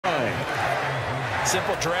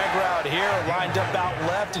Simple drag route here, lined up out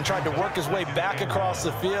left and tried to work his way back across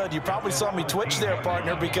the field. You probably saw me twitch there,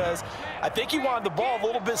 partner, because I think he wanted the ball a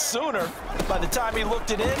little bit sooner. By the time he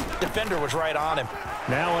looked it in, defender was right on him.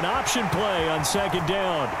 Now an option play on second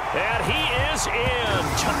down. And he is in.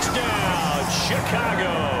 Touchdown,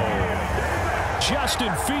 Chicago.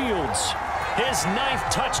 Justin Fields, his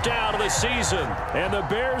 9th touchdown of the season. And the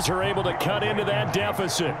Bears are able to cut into that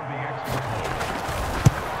deficit.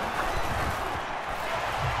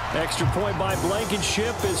 Extra point by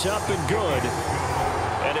Blankenship is up and good.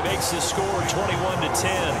 And it makes the score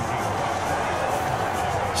 21-10.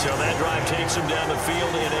 So that drive takes him down the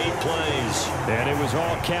field in 8 plays. And it was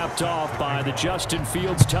all capped off by the Justin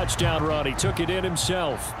Fields touchdown run. He took it in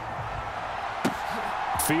himself.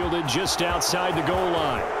 Fielded just outside the goal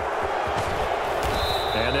line.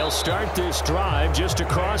 And they'll start this drive just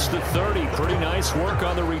across the 30. Pretty nice work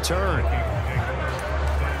on the return.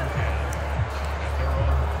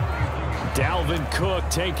 Dalvin Cook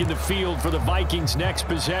taking the field for the Vikings' next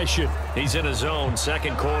possession. He's in his own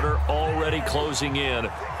second quarter, already closing in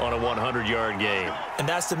on a 100-yard game. And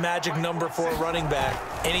that's the magic number for a running back.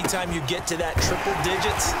 Anytime you get to that triple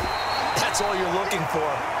digits, that's all you're looking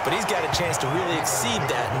for. But he's got a chance to really exceed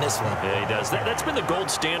that in this one. Yeah, he does. That's been the gold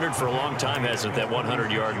standard for a long time, hasn't it, that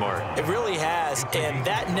 100-yard mark? It really has, and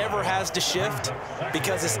that never has to shift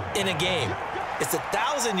because it's in a game. It's a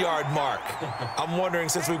 1,000-yard mark. I'm wondering,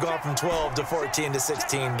 since we've gone from 12 to 14 to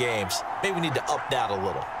 16 games, maybe we need to up that a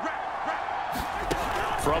little.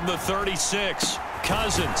 From the 36,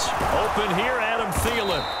 Cousins. Open here, Adam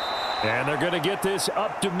Thielen. And they're going to get this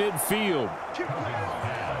up to midfield.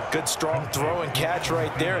 Good, strong throw and catch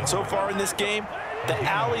right there. And so far in this game, the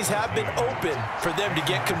alleys have been open for them to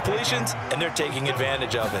get completions, and they're taking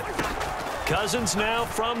advantage of it. Cousins now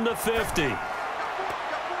from the 50.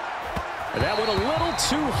 And that went a little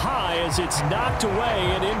too high as it's knocked away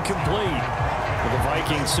and incomplete. Well, the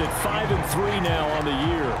Vikings sit 5-3 now on the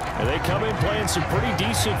year. And they come in playing some pretty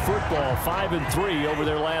decent football, 5-3 over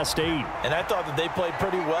their last 8. And I thought that they played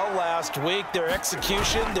pretty well last week. Their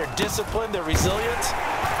execution, their discipline, their resilience,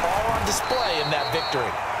 all on display in that victory.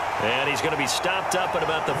 And he's going to be stopped up at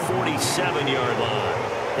about the 47-yard line.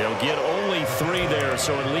 He'll get only 3 there,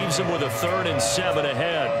 so it leaves him with a 3rd and 7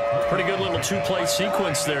 ahead. Pretty good little 2-play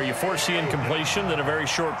sequence there. You force the incompletion, then a very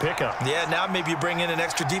short pickup. Yeah, now maybe you bring in an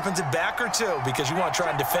extra defensive back or 2 because you want to try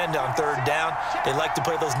and defend on 3rd down. They like to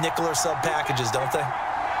play those nickel or sub packages, don't they?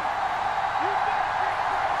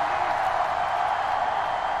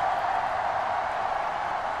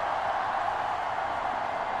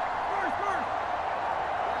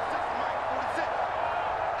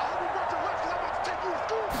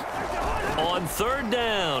 On 3rd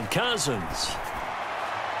down, Cousins.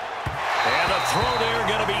 And a throw there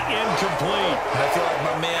going to be incomplete. And I feel like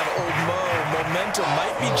my man, Old Mo, momentum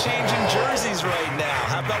might be changing jerseys right now.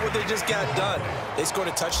 How about what they just got done? They scored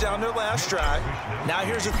a touchdown their last drive. Now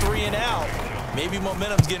here's a 3 and out. Maybe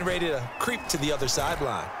momentum's getting ready to creep to the other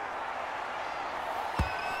sideline.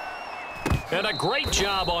 And a great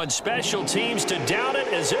job on special teams to down it,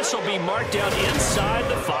 as this will be marked out inside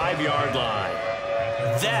the 5-yard line.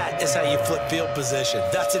 That is how you flip field position.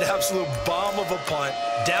 That's an absolute bomb of a punt.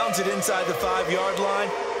 Downs it inside the 5-yard line.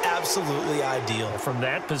 Absolutely ideal. From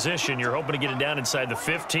that position, you're hoping to get it down inside the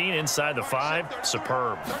 15, inside the 5.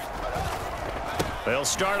 Superb. They'll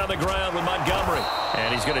start on the ground with Montgomery.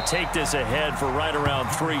 And he's going to take this ahead for right around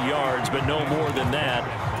 3 yards, but no more than that.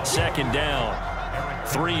 2nd down.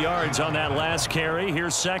 3 yards on that last carry.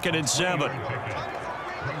 Here's 2nd and 7.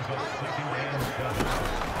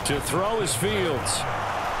 To throw is Fields.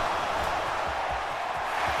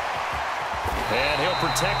 And he'll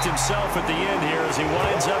protect himself at the end here as he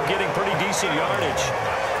winds up getting pretty decent yardage.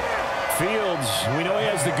 Fields, we know he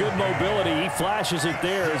has the good mobility. He flashes it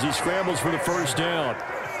there as he scrambles for the 1st down.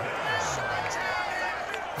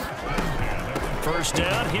 1st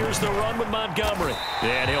down, here's the run with Montgomery.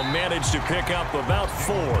 And he'll manage to pick up about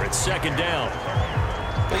 4 at 2nd down.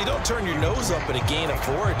 Well, you don't turn your nose up at a gain of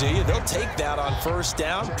 4, do you? They'll take that on 1st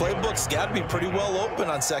down. Playbook's got to be pretty well open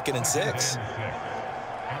on 2nd and 6.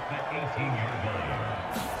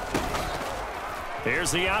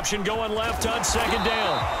 Here's the option going left on 2nd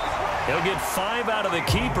down. He'll get 5 out of the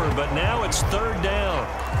keeper, but now it's 3rd down.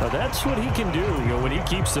 Now that's what he can do, when he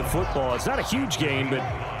keeps the football. It's not a huge gain, but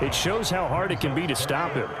it shows how hard it can be to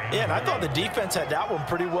stop him. Yeah, and I thought the defense had that one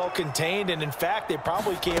pretty well contained, and in fact, they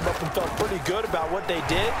probably came up and felt pretty good about what they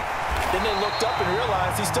did. Then they looked up and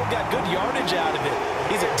realized he still got good yardage out of it.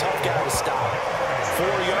 He's a tough guy to stop. 4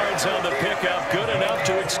 yards on the pickup, good enough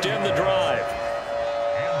to extend the drive.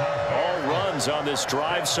 downs on this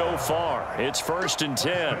drive so far. It's 1st and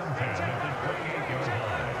 10.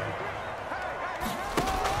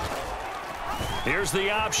 Here's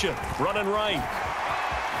the option, running right.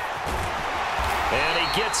 And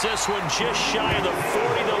he gets this one just shy of the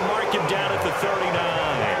 40. They'll mark him down at the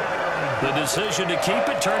 39. The decision to keep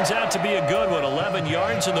it turns out to be a good one. 11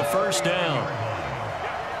 yards in the first down.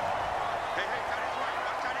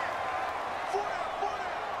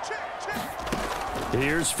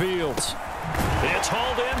 Here's Fields. It's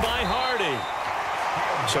hauled in by Hardy.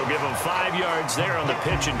 So give him 5 yards there on the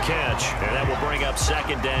pitch and catch. And that will bring up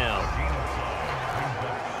 2nd down.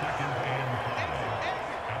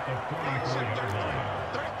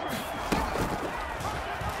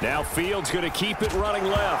 Now Fields going to keep it running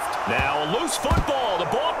left. Now a loose football. The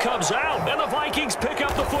ball comes out, and the Vikings pick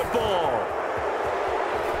up the football.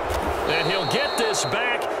 And he'll get this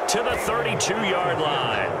back to the 32-yard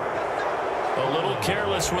line. A little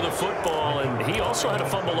careless with the football, and he also had a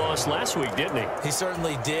fumble loss last week, didn't he? He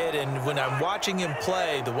certainly did, and when I'm watching him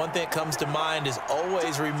play, the one thing that comes to mind is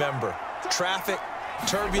always remember, traffic,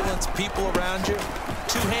 turbulence, people around you,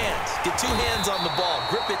 2 hands. Get 2 hands on the ball.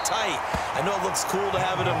 Grip it tight. I know it looks cool to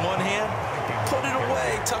have it in one hand. Put it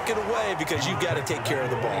away, tuck it away, because you've got to take care of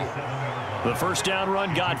the ball. The first down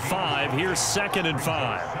run got 5. Here's 2nd and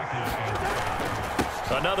 5.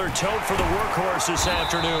 Another tote for the workhorse this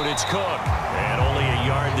afternoon. It's Cook. And only a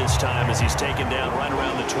yard this time as he's taken down right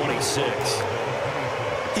around the 26.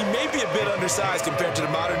 He may be a bit undersized compared to the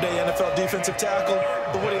modern-day NFL defensive tackle,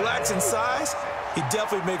 but what he lacks in size, he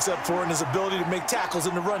definitely makes up for in his ability to make tackles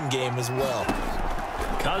in the run game as well.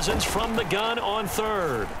 Cousins from the gun on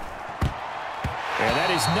 3rd. And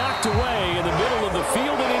that is knocked away in the middle of the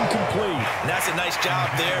field and incomplete. And that's a nice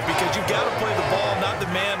job there because you've got to play the ball, not the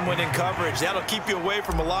man when in coverage. That'll keep you away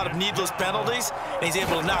from a lot of needless penalties, and he's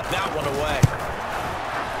able to knock that one away.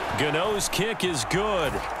 Gano's kick is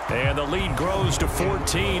good, and the lead grows to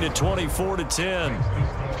 14 at 24-10.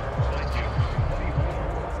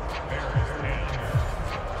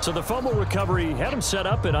 So the fumble recovery had them set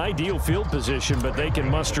up in ideal field position, but they can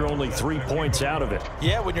muster only 3 points out of it.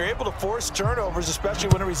 Yeah, when you're able to force turnovers, especially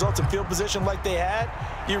when it results in field position like they had,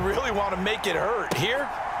 you really want to make it hurt. Here,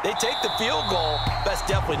 they take the field goal. That's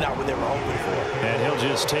definitely not what they were hoping for. And he'll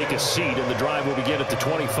just take a seat, and the drive will begin at the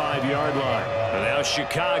 25-yard line. And now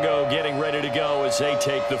Chicago getting ready to go as they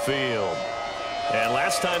take the field. And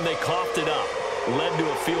last time they coughed it up, led to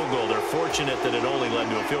a field goal. They're fortunate that it only led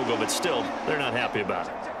to a field goal, but still, they're not happy about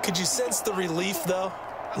it. Could you sense the relief, though,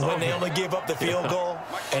 when they only gave up the field goal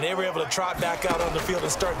and they were able to trot back out on the field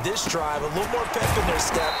and start this drive? A little more pep in their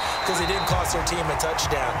step because they didn't cost their team a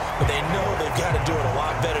touchdown, but they know they've got to do it a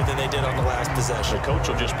lot better than they did on the last possession. The coach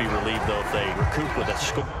will just be relieved, though, if they recoup with a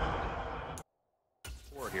score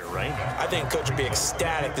here, right? I think coach would be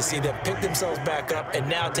ecstatic to see them pick themselves back up and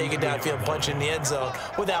now take it downfield and punch in the end zone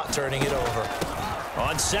without turning it over.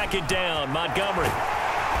 On 2nd down, Montgomery.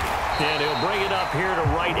 And he'll bring it up here to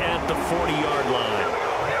right at the 40-yard line.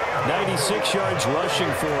 96 yards rushing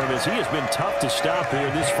for him as he has been tough to stop here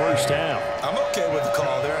this first half. I'm okay with the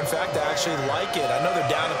call there. In fact, I actually like it. I know they're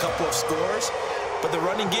down a couple of scores, but the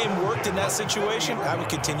running game worked in that situation. I would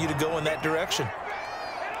continue to go in that direction.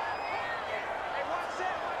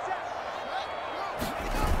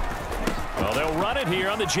 Well, they'll run it here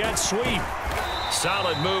on the jet sweep.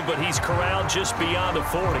 Solid move, but he's corralled just beyond the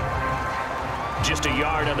 40. Just a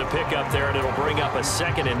yard on the pickup there, and it'll bring up a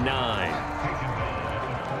 2nd and 9.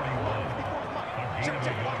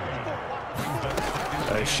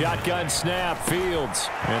 A shotgun snap, Fields.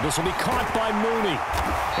 And this will be caught by Mooney.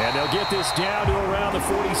 And they'll get this down to around the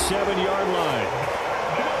 47-yard line.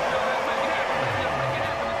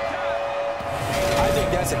 I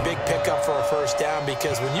think that's a big pickup for a first down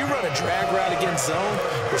because when you run a drag route against zone,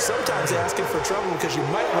 you're sometimes asking for trouble because you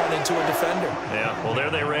might run into a defender. Yeah, well, there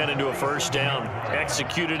they ran into a first down,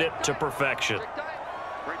 executed it to perfection.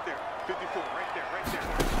 Right there, 54, right there.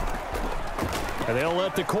 And they'll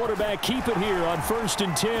let the quarterback keep it here on 1st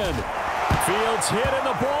and 10. Fields hit, and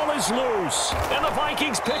the ball is loose. And the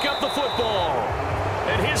Vikings pick up the football.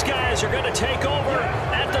 And his guys are going to take over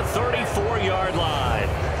at the 34-yard line.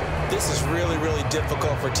 This is really, really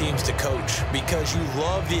difficult for teams to coach because you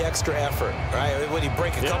love the extra effort, right? When he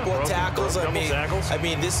break a couple of tackles, I mean,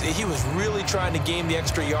 he was really trying to gain the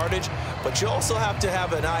extra yardage, but you also have to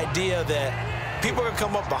have an idea that people are going to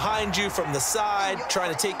come up behind you from the side, trying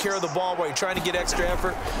to take care of the ball while you're trying to get extra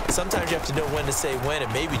effort. Sometimes you have to know when to say when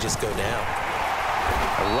and maybe just go down.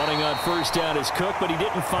 Running on first down is Cook, but he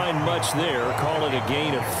didn't find much there. Call it a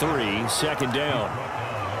gain of 3, 2nd down.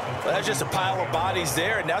 Well, that's just a pile of bodies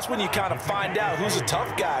there, and that's when you kind of find out who's a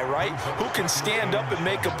tough guy, right? Who can stand up and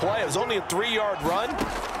make a play. It was only a 3-yard run,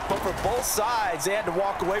 but for both sides, they had to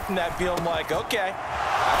walk away from that feeling like, okay,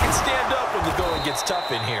 I can stand up when the going gets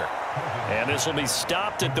tough in here. And this will be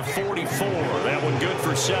stopped at the 44. That one good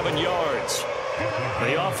for 7 yards.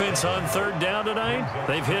 The offense on third down tonight,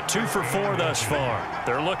 they've hit 2 for 4 thus far.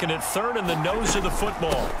 They're looking at third in the nose of the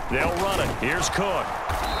football. They'll run it. Here's Cook.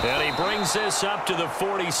 And he brings this up to the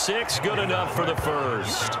 46. Good enough for the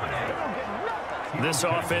first. This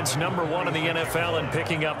offense #1 in the NFL in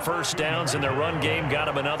picking up first downs, and their run game got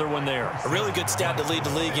him another one there. A really good stat to lead the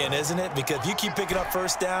league in, isn't it? Because if you keep picking up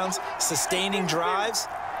first downs, sustaining drives,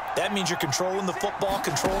 that means you're controlling the football,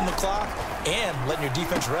 controlling the clock, and letting your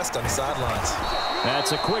defense rest on the sidelines.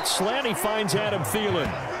 That's a quick slant. He finds Adam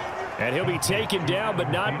Thielen. And he'll be taken down,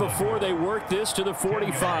 but not before they work this to the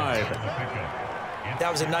 45.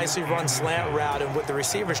 That was a nicely run slant route, and what the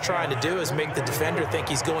receiver's trying to do is make the defender think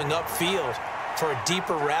he's going upfield for a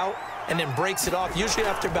deeper route, and then breaks it off, usually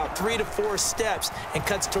after about 3 to 4 steps, and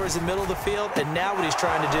cuts towards the middle of the field. And now what he's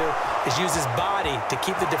trying to do is use his body to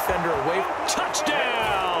keep the defender away.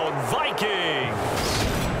 Touchdown, Vikings!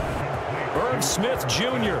 Irv Smith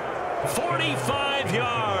Jr., 45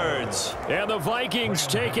 yards. And the Vikings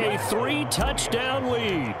take a 3-touchdown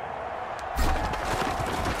lead.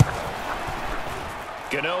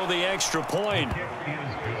 Gano the extra point.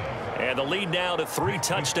 And the lead now to 3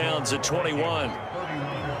 touchdowns at 21.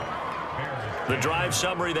 The drive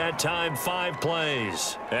summary that time, 5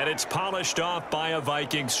 plays. And it's polished off by a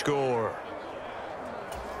Viking score.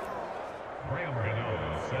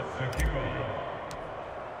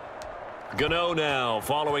 Gano now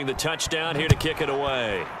following the touchdown, here to kick it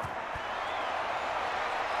away.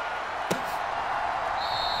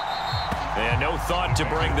 And no thought to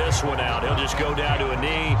bring this one out. He'll just go down to a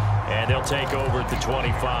knee, and they'll take over at the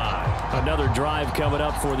 25. Another drive coming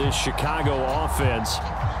up for this Chicago offense.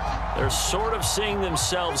 They're sort of seeing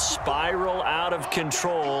themselves spiral out of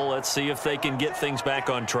control. Let's see if they can get things back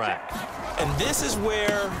on track. And this is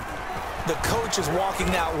where the coach is walking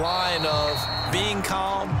that line of being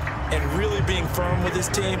calm and really being firm with his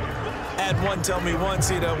team. I had one tell me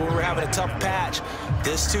once, when we were having a tough patch,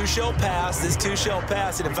 this too shall pass, this too shall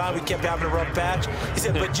pass. And finally we kept having a rough patch. He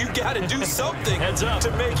said, but you got to do something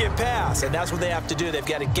to make it pass. And that's what they have to do. They've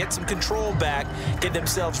got to get some control back, get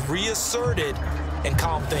themselves reasserted, and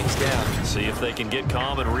calm things down. See if they can get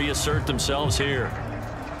calm and reassert themselves here.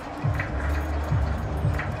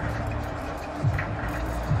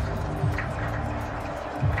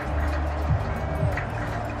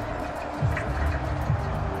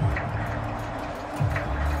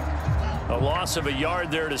 A loss of a yard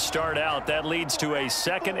there to start out. That leads to a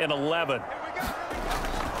 2nd and 11.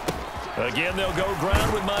 Again, they'll go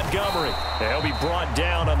ground with Montgomery. They'll be brought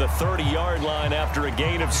down on the 30-yard line after a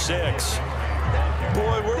gain of 6.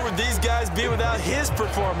 Boy, where would these guys be without his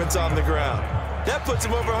performance on the ground? That puts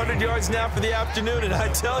him over 100 yards now for the afternoon, and I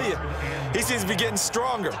tell you, he seems to be getting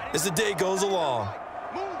stronger as the day goes along.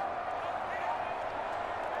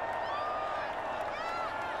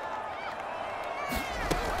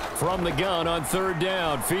 From the gun on 3rd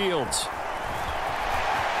down, Fields.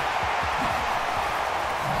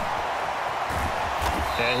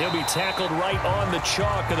 And he'll be tackled right on the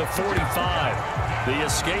chalk of the 45. The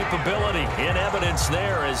escapability in evidence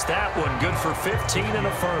there as that one good for 15 and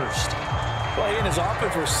a first. Well, he and his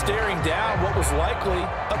offense were staring down what was likely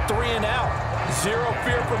a 3-and-out. Zero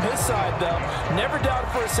fear from his side, though. Never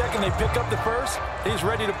doubted for a second they pick up the first. He's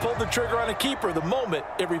ready to pull the trigger on a keeper the moment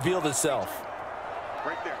it revealed itself.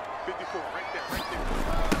 Right there, 54, right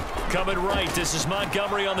there. Coming right, this is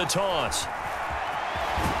Montgomery on the toss.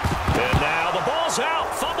 And now the ball's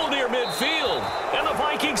out. Fumble near midfield. And the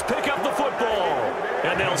Vikings pick up the football.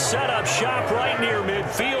 And they'll set up shop right near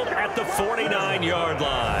midfield at the 49-yard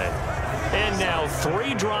line. And now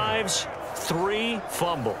 3 drives, 3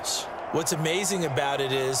 fumbles. What's amazing about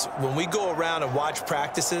it is when we go around and watch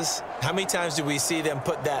practices, how many times do we see them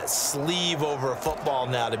put that sleeve over a football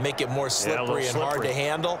now to make it more slippery and hard to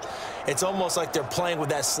handle? It's almost like they're playing with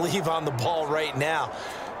that sleeve on the ball right now.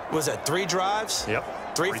 Was that 3 drives?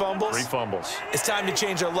 Yep. 3 fumbles? 3 fumbles. It's time to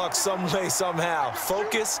change our luck some way, somehow.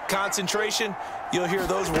 Focus, concentration, you'll hear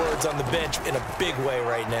those words on the bench in a big way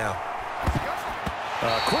right now.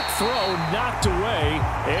 A quick throw knocked away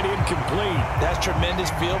and incomplete. That's tremendous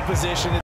field position.